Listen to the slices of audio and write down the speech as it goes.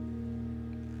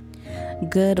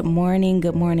Good morning,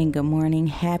 good morning, good morning.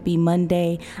 Happy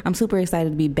Monday. I'm super excited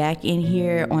to be back in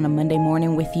here on a Monday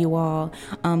morning with you all.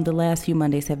 The last few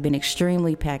Mondays have been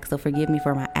extremely packed, so forgive me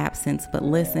for my absence. But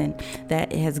listen,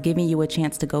 that has given you a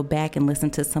chance to go back and listen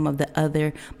to some of the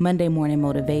other Monday morning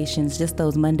motivations, just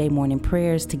those Monday morning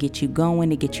prayers to get you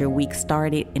going, to get your week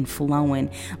started and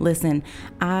flowing. Listen,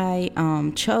 I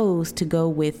chose to go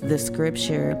with the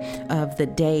scripture of the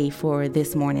day for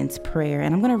this morning's prayer,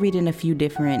 and I'm going to read in a few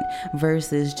different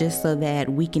verses just so that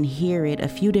we can hear it a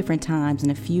few different times in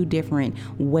a few different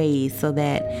ways, so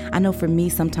that I know for me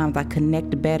sometimes I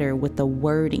connect better with the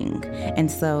wording.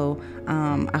 And so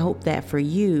I hope that for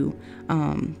you,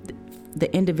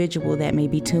 the individual that may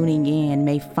be tuning in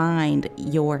may find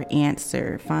your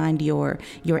answer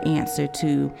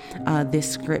to this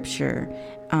scripture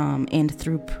and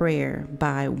through prayer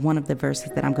by one of the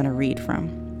verses that I'm going to read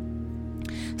from.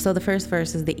 So the first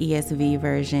verse is the ESV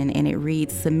version, and it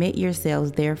reads, "Submit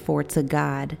yourselves therefore to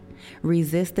God.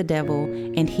 Resist the devil,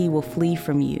 and he will flee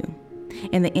from you."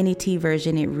 In the NET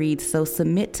version, it reads, "So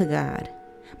submit to God,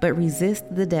 but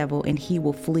resist the devil, and he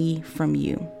will flee from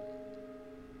you."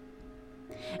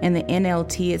 In the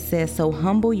NLT, it says, "So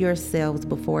humble yourselves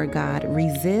before God,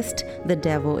 resist the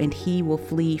devil, and he will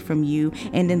flee from you."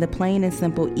 And in the plain and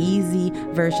simple, easy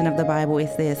version of the Bible,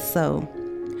 it says, "So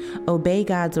obey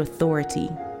God's authority.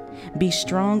 Be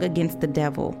strong against the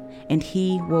devil, and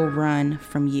he will run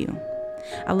from you."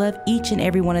 I love each and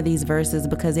every one of these verses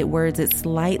because it words it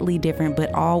slightly different,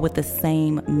 but all with the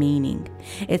same meaning.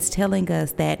 It's telling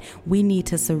us that we need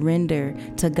to surrender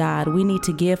to God. We need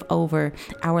to give over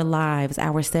our lives,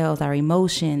 ourselves, our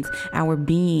emotions, our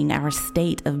being, our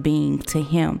state of being to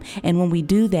Him. And when we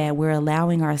do that, we're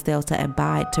allowing ourselves to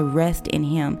abide, to rest in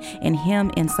Him and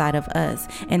Him inside of us.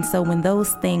 And so when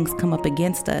those things come up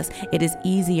against us, it is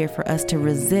easier for us to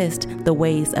resist the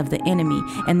ways of the enemy.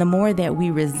 And the more that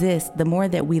we resist, the more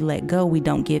that we let go, we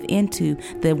don't give into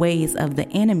the ways of the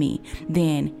enemy,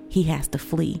 then he has to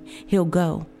flee. He'll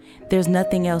go. There's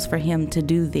nothing else for him to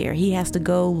do there. He has to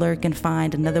go lurk and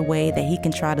find another way that he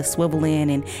can try to swivel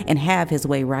in and have his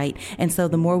way, right? And so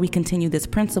the more we continue this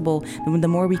principle, the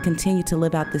more we continue to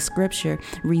live out the scripture,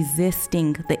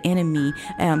 resisting the enemy,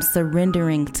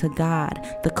 surrendering to God,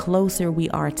 the closer we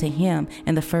are to him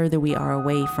and the further we are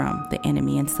away from the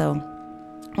enemy. And so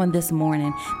on this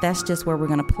morning, that's just where we're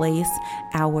going to place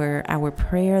our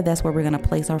prayer. That's where we're going to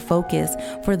place our focus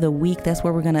for the week. That's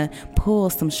where we're going to pull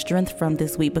some strength from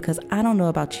this week, because I don't know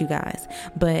about you guys,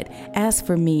 but as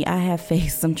for me, I have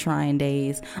faced some trying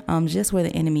days, just where the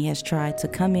enemy has tried to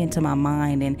come into my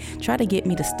mind and try to get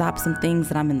me to stop some things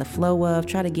that I'm in the flow of,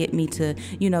 try to get me to,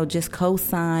 just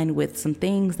co-sign with some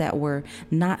things that were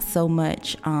not so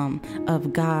much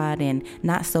of God and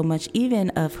not so much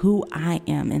even of who I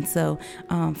am. And so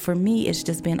for me, it's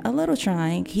just been a little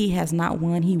trying. He has not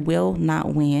won. He will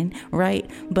not win, right?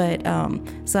 But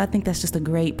so I think that's just a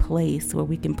great place where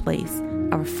we can place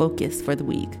our focus for the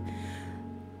week.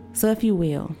 So if you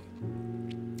will,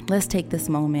 let's take this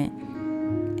moment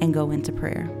and go into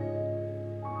prayer.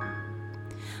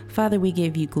 Father, we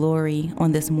give you glory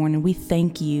on this morning. We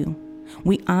thank you.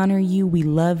 We honor you. We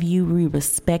love you. We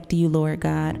respect you, Lord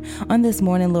God. On this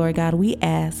morning, Lord God, we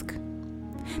ask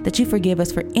that you forgive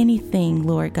us for anything,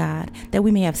 Lord God, that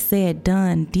we may have said,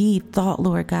 done, deed, thought,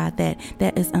 Lord God,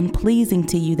 that is unpleasing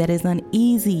to you, that is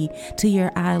uneasy to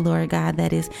your eye, Lord God,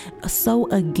 that is so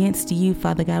against you,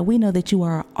 Father God. We know that you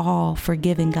are all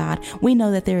forgiving, God. We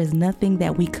know that there is nothing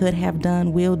that we could have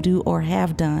done, will do, or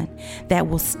have done that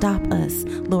will stop us,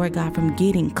 Lord God, from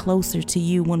getting closer to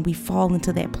you when we fall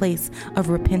into that place of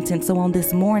repentance. So on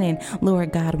this morning,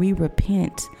 Lord God, we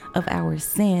repent of our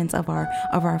sins, of our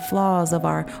flaws, of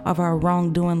our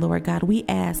wrongdoing, Lord God. We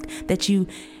ask that you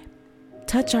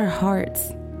touch our hearts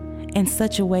in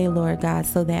such a way, Lord God,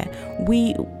 so that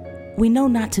we know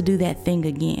not to do that thing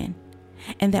again,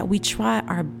 and that we try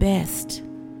our best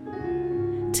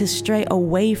to stray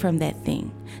away from that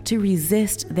thing, to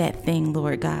resist that thing,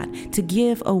 Lord God, to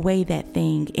give away that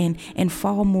thing and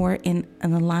fall more in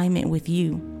an alignment with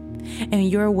you and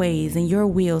your ways and your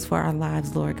wills for our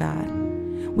lives, Lord God.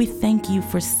 We thank you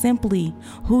for simply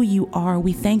who you are.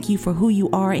 We thank you for who you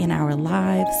are in our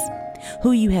lives,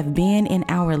 who you have been in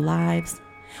our lives.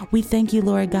 We thank you,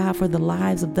 Lord God, for the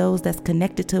lives of those that's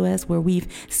connected to us, where we've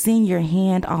seen your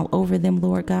hand all over them,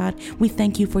 Lord God. We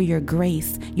thank you for your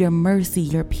grace, your mercy,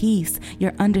 your peace,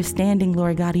 your understanding,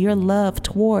 Lord God, your love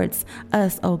towards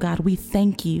us, oh God. We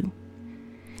thank you.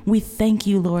 We thank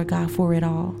you, Lord God, for it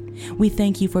all. We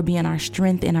thank you for being our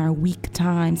strength in our weak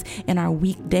times and our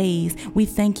weak days. We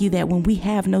thank you that when we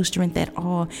have no strength at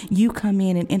all, you come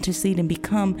in and intercede and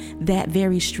become that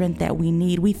very strength that we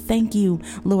need. We thank you,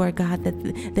 Lord God,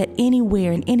 that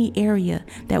anywhere in any area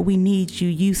that we need you,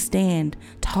 you stand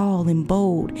tall and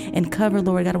bold and cover,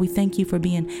 Lord God. We thank you for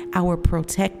being our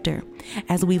protector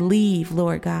as we leave,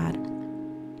 Lord God.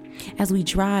 As we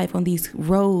drive on these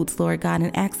roads, Lord God,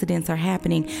 and accidents are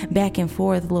happening back and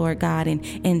forth, Lord God,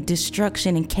 and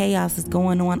destruction and chaos is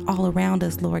going on all around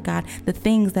us, Lord God. The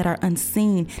things that are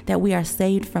unseen that we are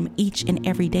saved from each and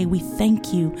every day. We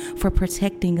thank you for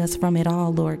protecting us from it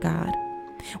all, Lord God.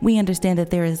 We understand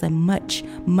that there is a much,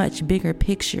 much bigger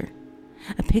picture,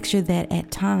 a picture that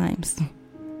at times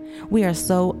we are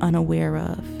so unaware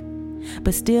of.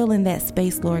 But still in that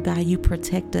space, Lord God, you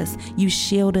protect us, you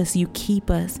shield us, you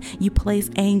keep us, you place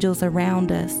angels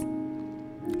around us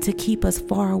to keep us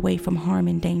far away from harm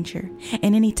and danger.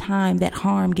 And any time that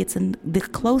harm gets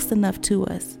close enough to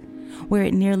us where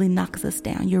it nearly knocks us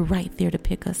down, you're right there to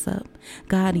pick us up.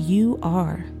 God, you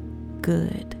are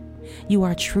good. You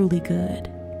are truly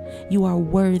good. You are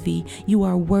worthy. You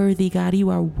are worthy, God.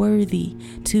 You are worthy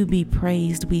to be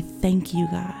praised. We thank you,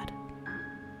 God.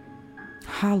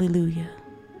 Hallelujah.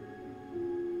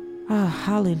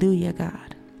 Hallelujah,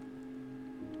 God.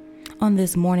 On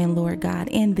this morning, Lord God,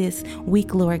 in this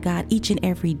week, Lord God, each and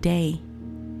every day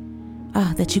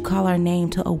that you call our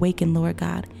name to awaken, Lord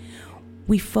God,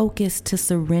 we focus to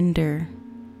surrender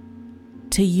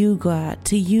to you, God,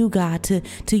 to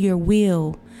your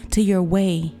will, to your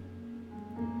way,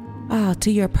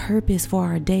 to your purpose for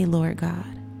our day, Lord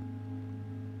God.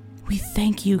 We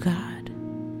thank you, God.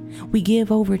 We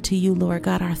give over to you, Lord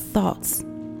God, our thoughts.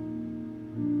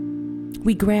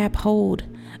 We grab hold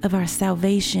of our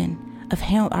salvation, of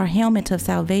our helmet of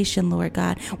salvation, Lord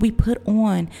God. We put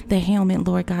on the helmet,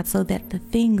 Lord God, so that the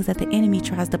things that the enemy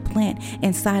tries to plant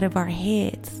inside of our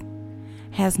heads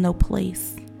has no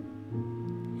place.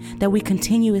 That we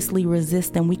continuously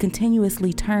resist them. We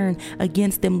continuously turn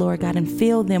against them, Lord God, and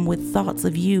fill them with thoughts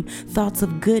of you, thoughts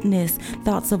of goodness,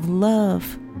 thoughts of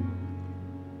love.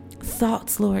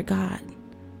 Thoughts, Lord God,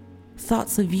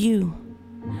 thoughts of you.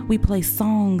 We play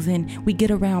songs and we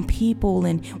get around people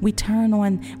and we turn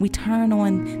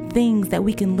on things that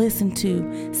we can listen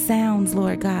to, sounds,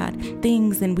 Lord God,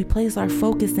 things, and we place our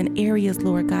focus in areas,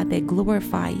 Lord God, that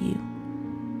glorify you.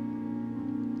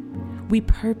 We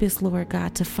purpose, Lord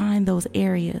God, to find those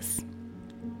areas,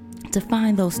 to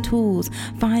find those tools,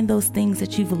 find those things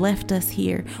that you've left us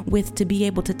here with to be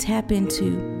able to tap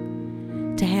into,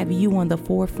 to have you on the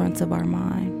forefronts of our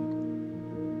mind.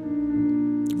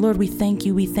 Lord, we thank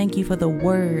you. We thank you for the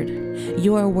word,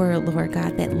 your word, Lord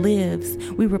God, that lives.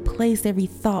 We replace every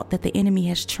thought that the enemy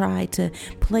has tried to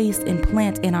place and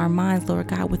plant in our minds, Lord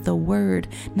God, with the word,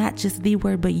 not just the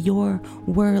word, but your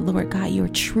word, Lord God, your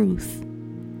truth.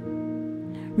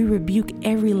 We rebuke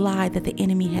every lie that the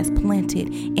enemy has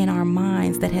planted in our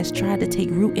minds that has tried to take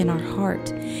root in our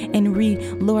heart. And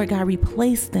Lord God,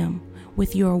 replace them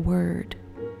with your word.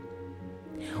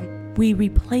 We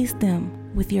replace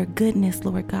them with your goodness,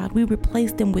 Lord God. We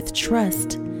replace them with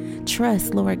trust,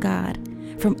 Lord God,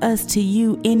 from us to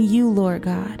you, in you, Lord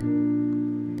God.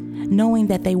 Knowing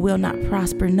that they will not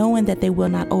prosper, knowing that they will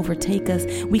not overtake us,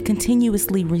 we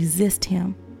continuously resist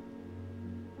him.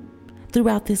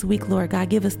 Throughout this week, Lord God,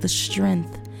 give us the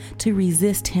strength to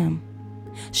resist him.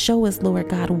 Show us, Lord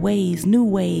God, ways, new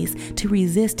ways to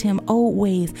resist him, old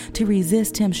ways to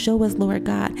resist him. Show us, Lord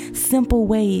God, simple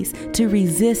ways to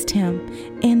resist him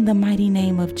in the mighty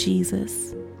name of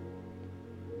Jesus.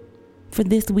 For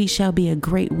this week shall be a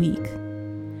great week.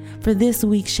 For this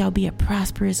week shall be a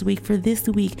prosperous week. For this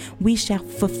week we shall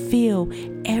fulfill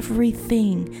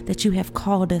everything that you have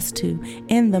called us to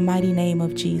in the mighty name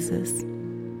of Jesus.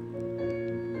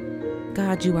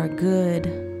 God, you are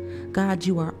good. God,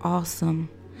 you are awesome.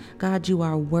 God, you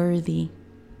are worthy.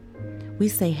 We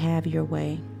say, have your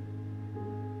way.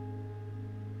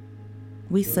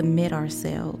 We submit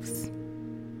ourselves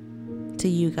to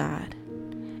you, God,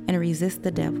 and resist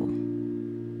the devil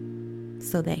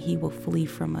so that he will flee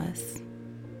from us.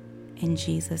 In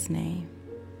Jesus' name,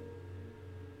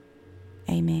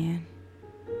 amen.